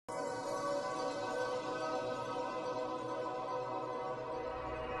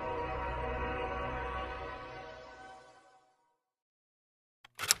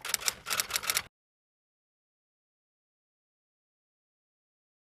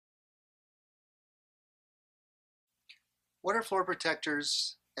What are floor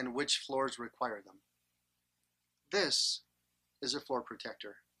protectors and which floors require them? This is a floor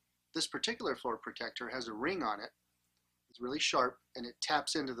protector. This particular floor protector has a ring on it. It's really sharp and it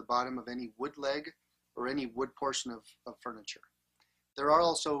taps into the bottom of any wood leg or any wood portion of furniture. There are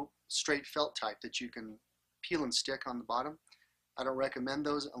also straight felt type that you can peel and stick on the bottom. I don't recommend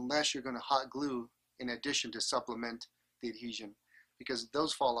those unless you're going to hot glue in addition to supplement the adhesion, because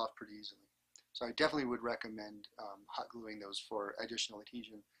those fall off pretty easily. So I definitely would recommend hot gluing those for additional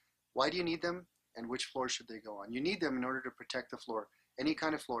adhesion. Why do you need them and which floor should they go on? You need them in order to protect the floor. Any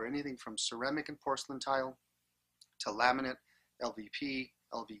kind of floor, anything from ceramic and porcelain tile to laminate, LVP,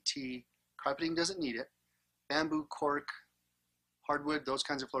 LVT. Carpeting doesn't need it. Bamboo, cork, hardwood, those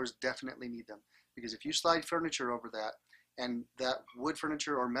kinds of floors definitely need them, because if you slide furniture over that and that wood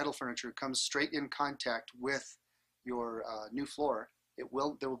furniture or metal furniture comes straight in contact with your new floor, there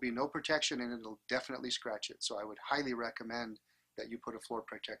will be no protection and it'll definitely scratch it. So I would highly recommend that you put a floor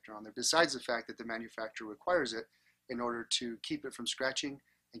protector on there, besides the fact that the manufacturer requires it in order to keep it from scratching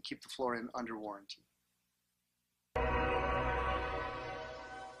and keep the floor in under warranty.